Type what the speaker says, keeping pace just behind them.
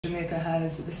Jamaica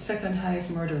has the second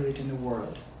highest murder rate in the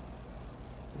world.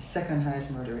 The second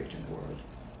highest murder rate in the world.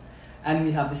 And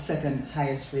we have the second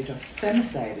highest rate of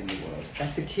femicide in the world.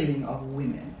 That's a killing of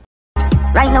women.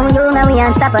 Right now you know we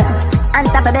unstoppable.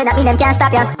 Unstoppable, that mean them can't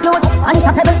stop you.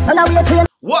 Unstoppable, so now we are trained.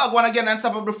 What again,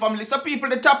 Unstoppable family? So people,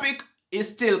 the topic is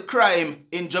still crime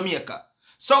in Jamaica.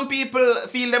 Some people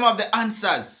feel them have the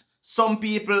answers. Some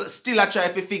people still are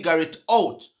trying to figure it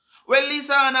out. Well,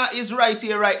 Hanna is right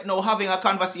here right now having a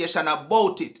conversation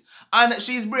about it. And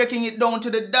she's breaking it down to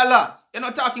the dollar. You know,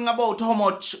 talking about how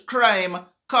much crime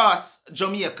costs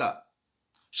Jamaica.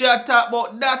 She had talked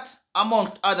about that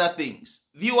amongst other things.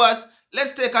 Viewers,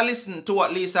 let's take a listen to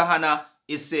what Hanna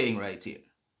is saying right here.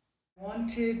 I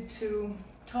wanted to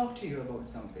talk to you about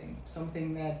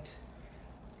something that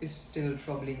is still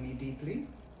troubling me deeply.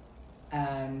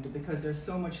 And because there's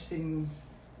so many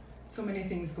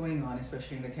things going on,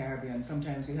 especially in the Caribbean.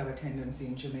 Sometimes we have a tendency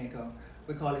in Jamaica,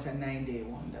 we call it a 9-day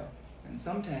wonder. And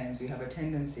sometimes we have a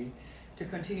tendency to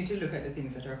continue to look at the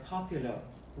things that are popular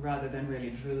rather than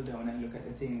really drill down and look at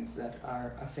the things that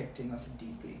are affecting us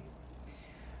deeply.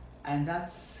 And I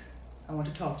want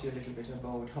to talk to you a little bit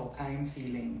about how I'm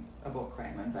feeling about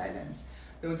crime and violence.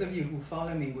 Those of you who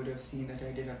follow me would have seen that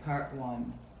I did a part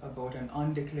 1 about an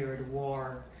undeclared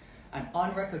war, an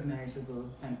unrecognizable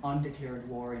and undeclared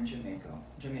war in Jamaica,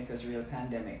 Jamaica's real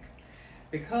pandemic.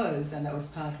 And that was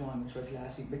part 1, which was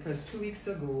last week, because 2 weeks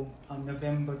ago, on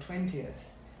November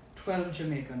 20th, 12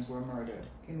 Jamaicans were murdered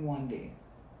in one day.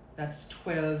 That's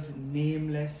 12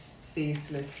 nameless,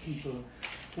 faceless people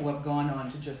who have gone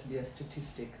on to just be a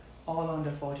statistic, all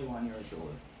under 41 years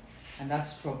old. And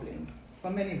that's troubling for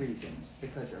many reasons,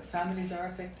 because their families are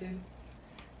affected,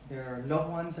 their loved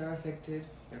ones are affected,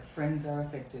 their friends are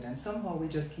affected, and somehow we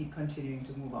just keep continuing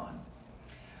to move on.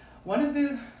 One of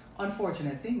the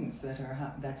unfortunate things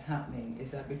that's happening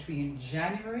is that between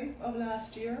January of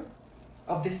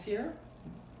this year,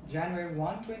 January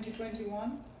 1,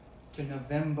 2021, to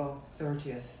November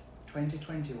 30th,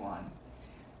 2021,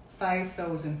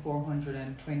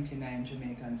 5,429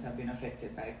 Jamaicans have been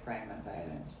affected by crime and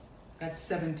violence. That's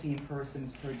 17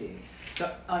 persons per day. So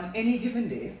on any given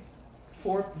day,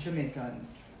 4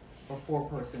 Jamaicans or 4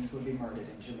 persons will be murdered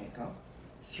in Jamaica.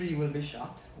 3 will be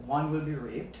shot, 1 will be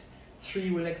raped,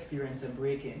 3 will experience a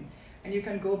break-in. And you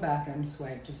can go back and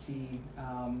swipe to see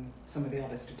some of the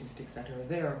other statistics that are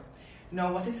there.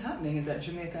 Now, what is happening is that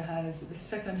Jamaica has the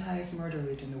second highest murder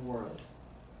rate in the world.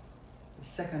 The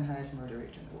second highest murder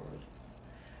rate in the world.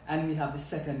 And we have the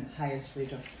second highest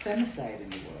rate of femicide in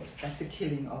the world. That's a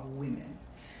killing of women.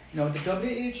 Now, the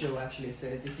WHO actually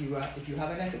says if you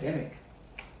have an epidemic,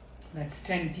 that's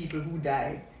 10 people who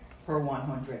die per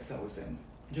 100,000.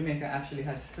 Jamaica actually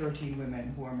has 13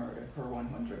 women who are murdered per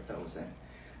 100,000.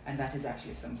 And that is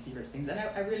actually some serious things. And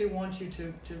I really want you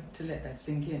to let that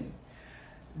sink in.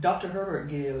 Dr. Herbert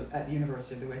Gale at the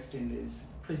University of the West Indies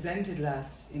presented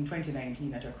in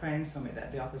 2019 at a crime summit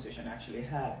that the opposition actually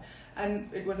had.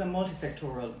 And it was a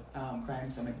multi-sectoral crime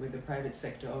summit with the private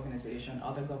sector organization,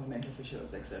 other government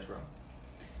officials, etc.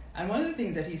 And one of the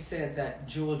things that he said that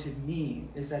jolted me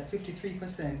is that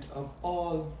 53% of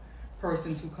all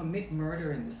persons who commit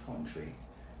murder in this country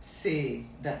say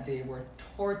that they were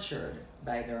tortured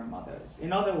by their mothers.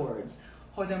 In other words,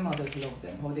 how their mothers loved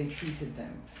them, how they treated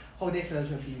them, how they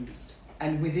felt abused.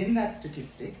 And within that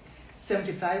statistic,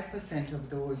 75% of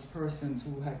those persons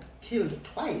who had killed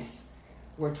twice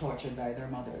were tortured by their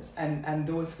mothers. And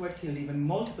those who had killed even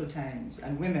multiple times,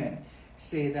 and women,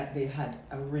 say that they had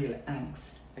a real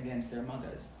angst against their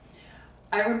mothers.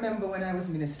 I remember when I was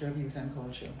Minister of Youth and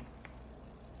Culture,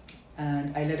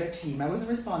 and I led a team. I wasn't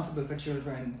responsible for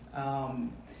children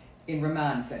in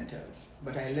remand centers,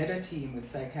 but I led a team with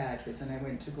psychiatrists, and I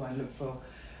went to go and look for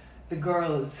the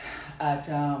girls at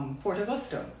Fort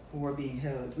Augusta who were being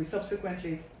held. We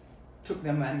subsequently took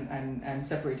them and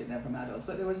separated them from adults,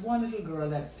 but there was one little girl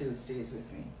that still stays with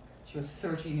me. She was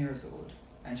 13 years old,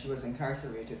 and she was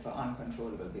incarcerated for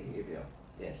uncontrollable behavior.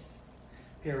 Yes,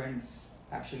 parents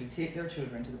actually take their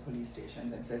children to the police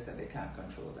stations and says that they can't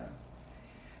control them.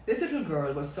 This little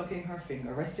girl was sucking her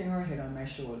finger, resting her head on my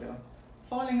shoulder,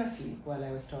 falling asleep while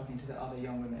I was talking to the other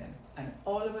young women, and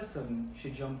all of a sudden she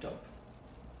jumped up.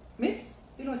 "Miss,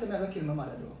 you know I'm gonna kill my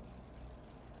mother though."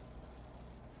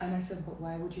 And I said, "But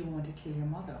why would you want to kill your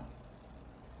mother?"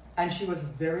 And she was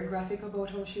very graphic about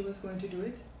how she was going to do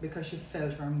it, because she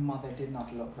felt her mother did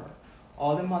not love her.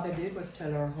 All the mother did was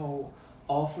tell her how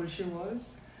awful she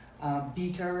was,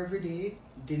 beat her every day,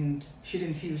 she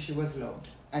didn't feel she was loved.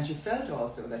 And she felt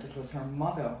also that it was her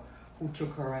mother who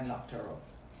took her and locked her up.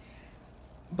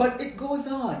 But it goes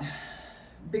on,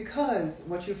 because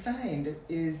what you find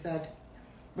is that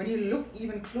when you look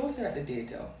even closer at the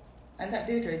data, and that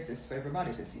data exists for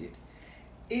everybody to see it,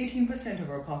 18% of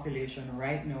our population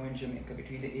right now in Jamaica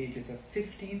between the ages of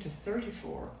 15 to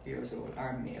 34 years old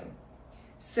are male.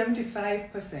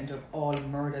 75% of all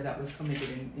murder that was committed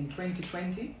in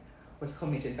 2020 was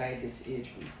committed by this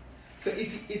age group. So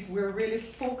if we're really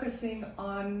focusing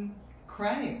on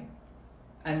crime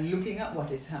and looking at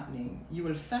what is happening, you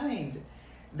will find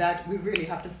that we really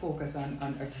have to focus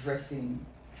on addressing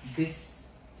this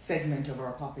segment of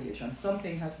our population.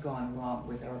 Something has gone wrong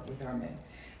with our men,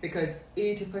 because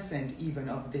 80% even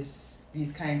of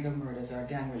these kinds of murders are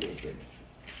gang related.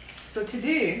 So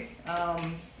today,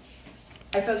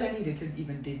 I felt I needed to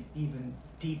even dig even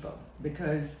deeper,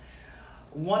 because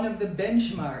one of the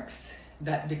benchmarks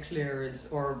that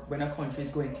declares, or when a country is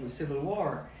going through civil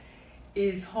war,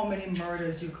 is how many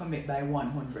murders you commit by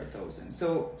 100,000.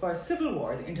 So for a civil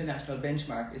war, the international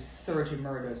benchmark is 30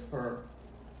 murders per,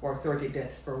 or 30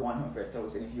 deaths per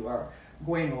 100,000 if you are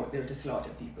going out there to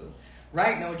slaughter people.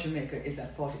 Right now, Jamaica is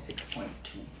at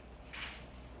 46.2.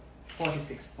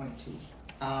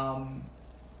 46.2.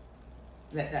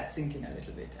 Let that sink in a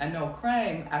little bit. And now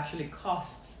crime actually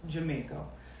costs Jamaica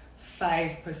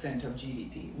 5% of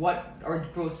GDP, or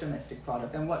gross domestic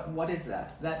product. And what is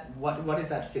that? What is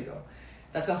that figure?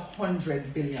 That's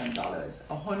 $100 billion.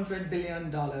 $100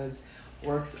 billion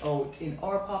works out in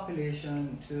our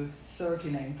population to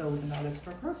 $39,000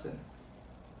 per person.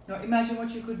 Now imagine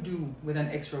what you could do with an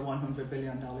extra $100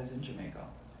 billion in Jamaica.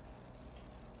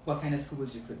 What kind of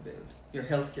schools you could build, your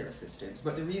healthcare systems.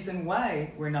 But the reason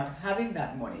why we're not having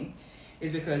that money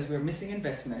is because we're missing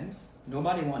investments.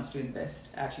 Nobody wants to invest.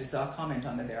 I actually saw a comment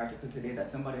under the article today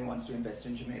that somebody wants to invest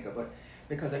in Jamaica, but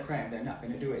because of crime, they're not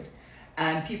going to do it.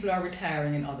 And people are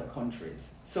retiring in other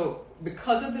countries. So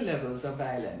because of the levels of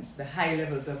violence, the high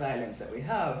levels of violence that we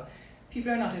have,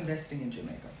 people are not investing in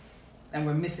Jamaica. And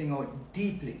we're missing out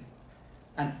deeply.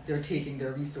 And they're taking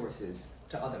their resources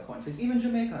to other countries. Even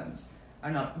Jamaicans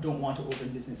don't want to open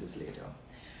businesses later.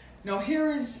 Now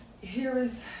here is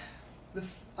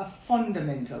a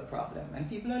fundamental problem, and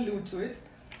people allude to it.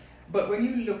 But when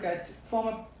you look at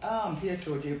former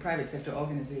PSOJ, Private Sector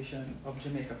Organization of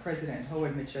Jamaica President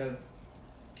Howard Mitchell,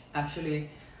 actually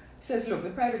says, look, the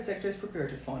private sector is prepared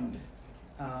to fund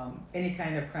any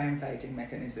kind of crime fighting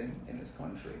mechanism in this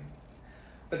country.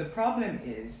 But the problem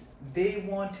is they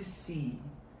want to see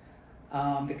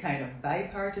the kind of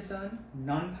bipartisan,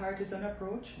 non-partisan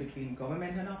approach between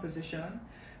government and opposition,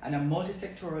 and a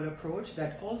multi-sectoral approach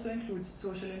that also includes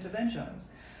social interventions.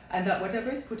 And that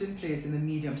whatever is put in place in the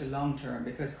medium to long term,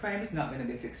 because crime is not going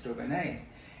to be fixed overnight,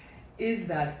 is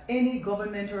that any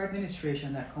government or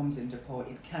administration that comes into power,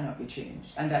 it cannot be changed.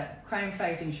 And that crime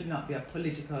fighting should not be a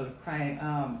political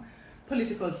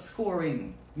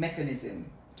scoring mechanism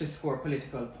to score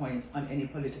political points on any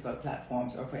political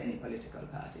platforms or for any political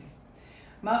party.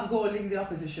 Mark Golding, the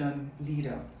opposition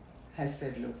leader, has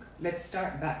said, look, let's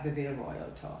start back the Vale Royal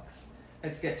talks.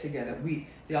 Let's get together.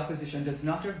 The opposition does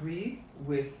not agree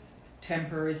with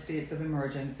temporary states of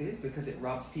emergencies because it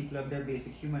robs people of their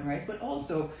basic human rights, but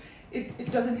also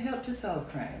it doesn't help to solve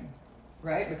crime,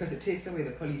 right? Because it takes away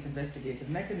the police investigative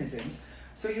mechanisms.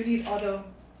 So you need other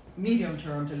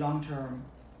medium-term to long-term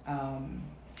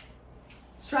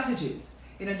strategies.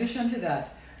 In addition to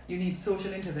that, you need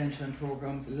social intervention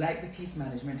programs like the Peace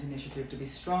Management Initiative to be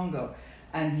stronger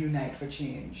and unite for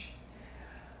change.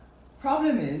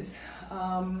 Problem is,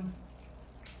 our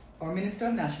Minister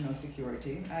of National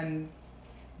Security, and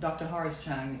Dr. Horace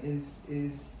Chang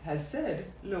has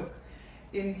said, look,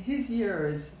 in his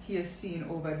years, he has seen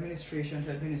over administration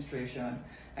to administration,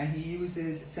 and he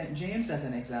uses St. James as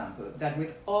an example, that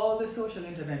with all the social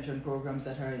intervention programs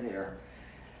that are there,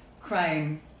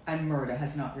 crime and murder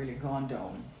has not really gone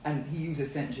down. And he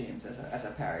uses St. James as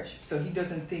a parish. So he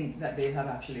doesn't think that they have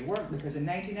actually worked, because in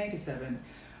 1997,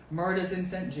 murders in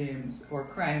St. James, or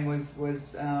crime, was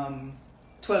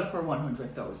 12 per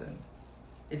 100,000.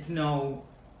 It's now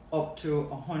up to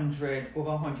 100, over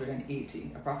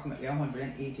 180, approximately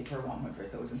 180 per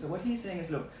 100,000. So what he's saying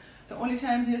is, look, the only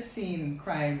time he has seen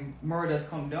murders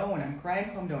come down and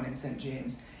crime come down in St.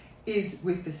 James is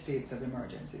with the states of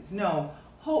emergencies. Now,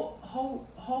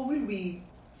 how will we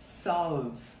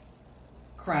solve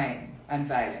crime and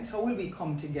violence? How will we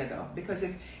come together? Because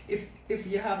if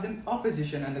you have the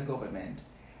opposition and the government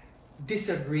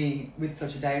disagreeing with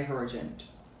such divergent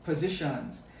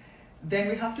positions, then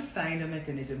we have to find a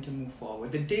mechanism to move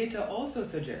forward. The data also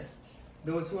suggests,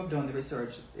 those who have done the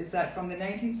research, is that from the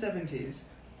 1970s,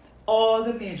 all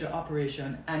the major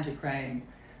operation anti-crime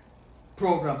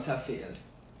programs have failed.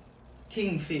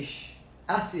 Kingfish,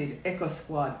 Acid, Echo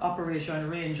Squad, Operation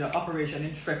Ranger, Operation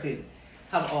Intrepid,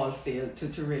 have all failed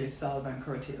to really solve and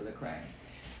curtail the crime,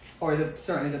 or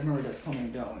certainly the murders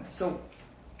coming down. So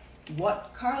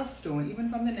what Carl Stone, even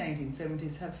from the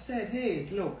 1970s, have said, hey,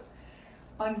 look,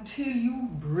 until you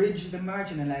bridge the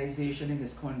marginalization in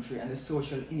this country and the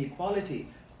social inequality,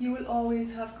 you will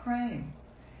always have crime.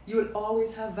 You will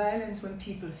always have violence when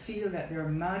people feel that they're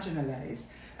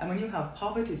marginalized, and when you have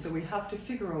poverty. So we have to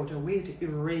figure out a way to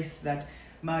erase that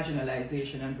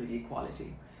marginalization and bring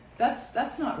equality.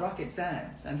 That's not rocket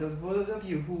science. And for those of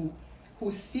you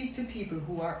who speak to people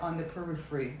who are on the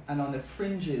periphery and on the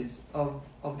fringes of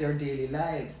their daily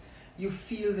lives, you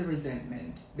feel the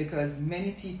resentment, because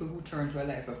many people who turn to a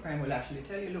life of crime will actually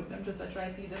tell you, look, I'm just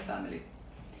trying to feed their family.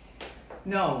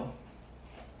 No.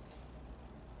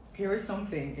 Here is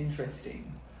something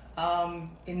interesting.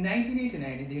 In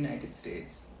 1989 in the United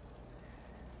States,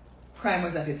 crime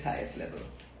was at its highest level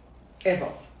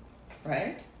ever,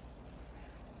 right?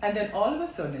 And then all of a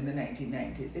sudden in the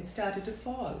 1990s, it started to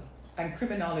fall. And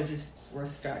criminologists were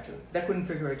startled. They couldn't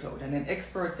figure it out. And then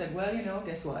experts said, well,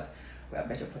 guess what? We have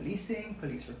better policing,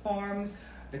 police reforms,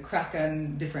 the crack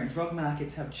and different drug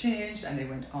markets have changed, and they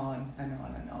went on and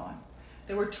on and on.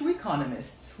 There were two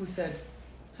economists who said,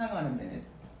 hang on a minute,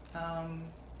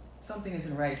 something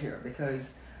isn't right here,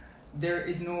 because there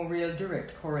is no real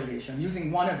direct correlation,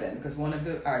 using one of them, because one of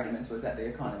the arguments was that the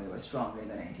economy was stronger in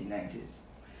the 1990s.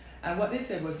 And what they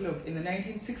said was, look, in the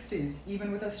 1960s,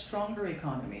 even with a stronger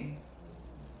economy,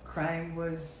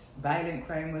 violent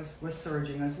crime was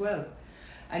surging as well.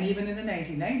 And even in the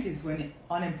 1990s, when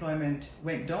unemployment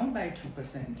went down by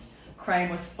 2%, crime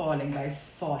was falling by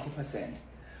 40%.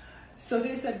 So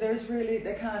they said they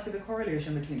can't see the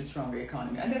correlation between the stronger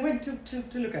economy. And they went to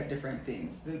look at different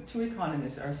things. The two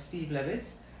economists are Steve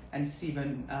Levitz and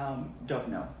Stephen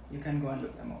Dubner. You can go and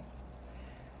look them up.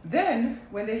 Then,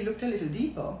 when they looked a little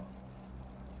deeper,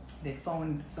 they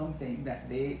found something that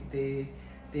they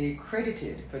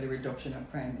credited for the reduction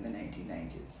of crime in the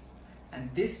 1990s. And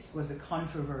this was a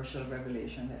controversial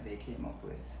revelation that they came up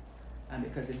with, and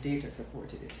because the data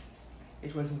supported it.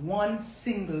 It was one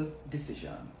single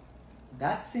decision.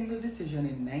 That single decision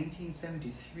in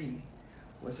 1973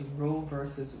 was Roe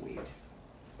versus Wade,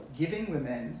 giving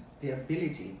women the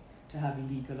ability to have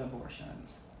legal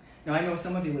abortions. Now, I know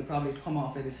some of you will probably come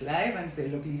off of this live and say,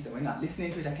 look, Lisa, we're not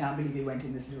listening to it. I can't believe we went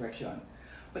in this direction.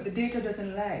 But the data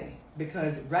doesn't lie,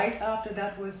 because right after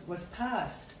that was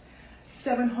passed,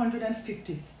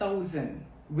 750,000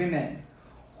 women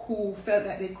who felt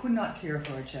that they could not care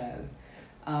for a child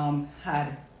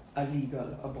had a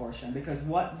legal abortion, because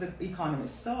what the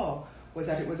economists saw was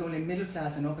that it was only middle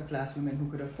class and upper class women who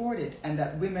could afford it, and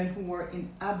that women who were in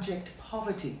abject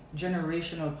poverty,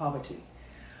 generational poverty,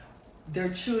 their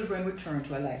children would turn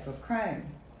to a life of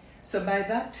crime. So by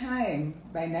that time,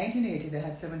 by 1980, they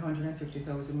had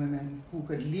 750,000 women who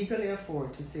could legally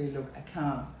afford to say, look, I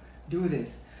can't do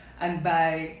this. And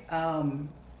by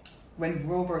when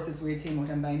Roe versus Wade came out,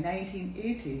 and by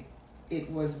 1980,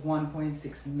 it was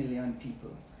 1.6 million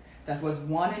people. That was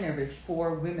 1 in every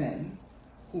 4 women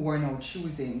who were now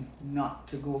choosing not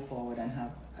to go forward and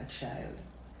have a child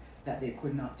that they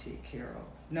could not take care of.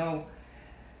 Now,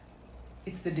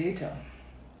 it's the data.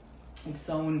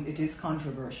 It is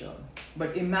controversial.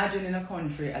 But imagine in a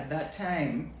country at that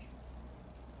time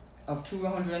of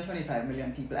 225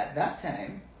 million people at that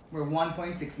time, where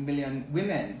 1.6 million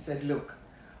women said, look,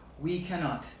 we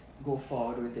cannot go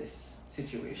forward with this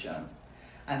situation.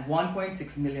 And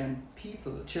 1.6 million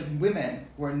people, women,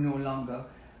 were no longer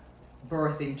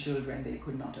birthing children they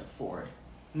could not afford.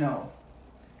 No.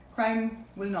 Crime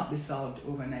will not be solved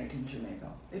overnight in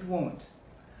Jamaica. It won't.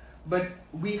 But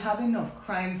we have enough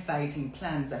crime-fighting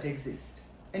plans that exist.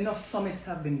 Enough summits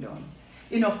have been done.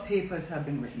 Enough papers have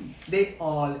been written. They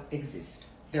all exist.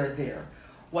 They're there.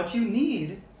 What you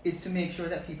need is to make sure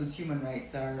that people's human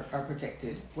rights are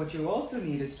protected. What you also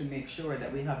need is to make sure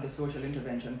that we have the social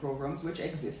intervention programs, which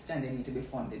exist, and they need to be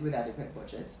funded with adequate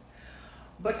budgets.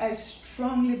 But I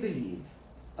strongly believe,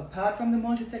 apart from the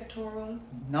multi-sectoral,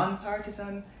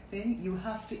 non-partisan thing, you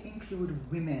have to include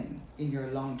women in your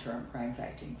long-term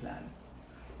crime-fighting plan.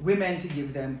 Women, to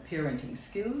give them parenting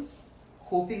skills,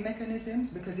 coping mechanisms,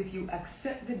 because if you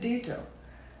accept the data,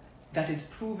 that is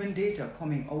proven data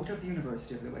coming out of the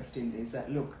University of the West Indies, that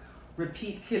look,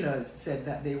 repeat killers said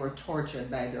that they were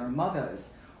tortured by their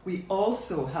mothers. We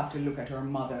also have to look at our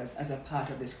mothers as a part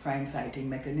of this crime-fighting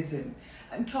mechanism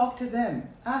and talk to them.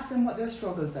 Ask them what their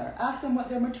struggles are. Ask them what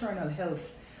their maternal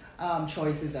health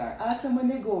choices are. Ask them when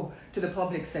they go to the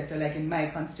public sector, like in my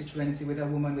constituency with a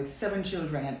woman with 7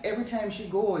 children, and every time she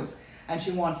goes and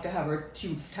she wants to have her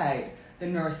tubes tied, the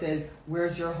nurse says,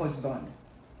 where's your husband?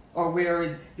 or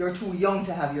where you're too young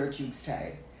to have your tubes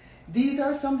tied. These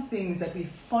are some things that we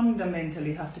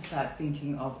fundamentally have to start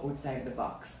thinking of outside the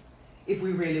box if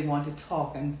we really want to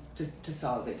talk and to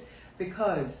solve it,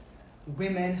 because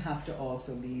women have to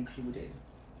also be included,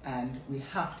 and we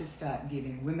have to start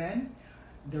giving women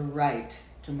the right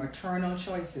to maternal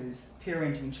choices,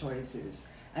 parenting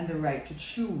choices, and the right to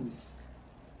choose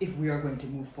if we are going to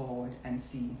move forward and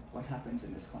see what happens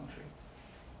in this country.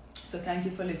 So thank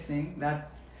you for listening. That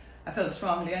I felt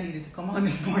strongly I needed to come on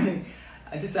this morning,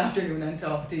 this afternoon, and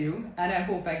talk to you, and I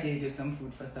hope I gave you some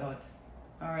food for thought.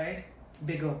 All right,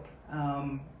 big up.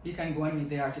 You can go and read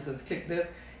the articles. Click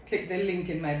the link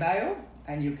in my bio,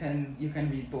 and you can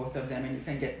read both of them, and you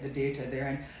can get the data there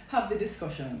and have the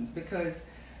discussions. Because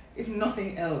if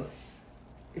nothing else,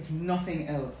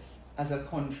 as a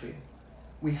country,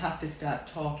 we have to start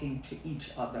talking to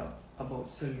each other about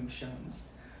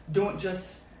solutions. Don't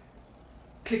just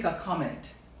click a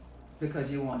comment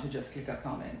because you want to just click a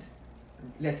comment.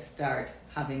 Let's start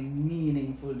having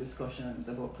meaningful discussions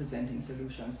about presenting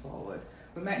solutions forward.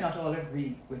 We might not all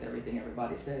agree with everything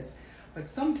everybody says, but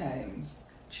sometimes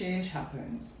change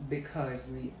happens because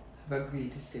we have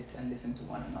agreed to sit and listen to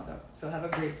one another. So have a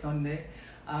great Sunday.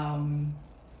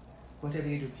 Whatever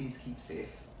you do, please keep safe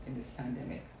in this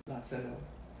pandemic. Lots of love.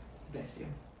 Bless you.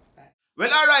 Well,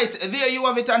 alright, there you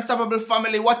have it, Unstoppable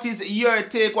family. What is your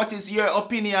take? What is your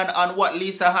opinion on what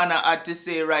Lisa Hanna had to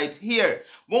say right here?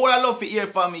 What would I love to hear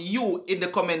from you in the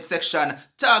comment section?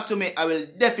 Talk to me. I will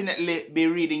definitely be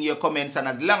reading your comments, and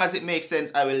as long as it makes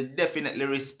sense, I will definitely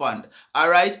respond.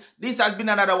 Alright, this has been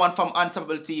another one from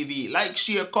Unstoppable TV. Like,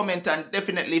 share, comment, and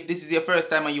definitely if this is your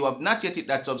first time and you have not yet hit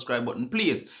that subscribe button,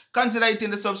 please consider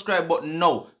hitting the subscribe button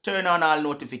now. Turn on all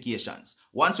notifications.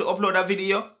 Once you upload a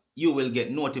video, you will get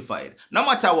notified. No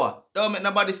matter what, don't make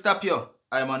nobody stop you.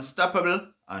 I'm unstoppable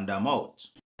and I'm out.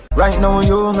 Right now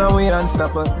you know we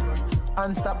unstoppable.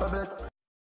 Unstoppable.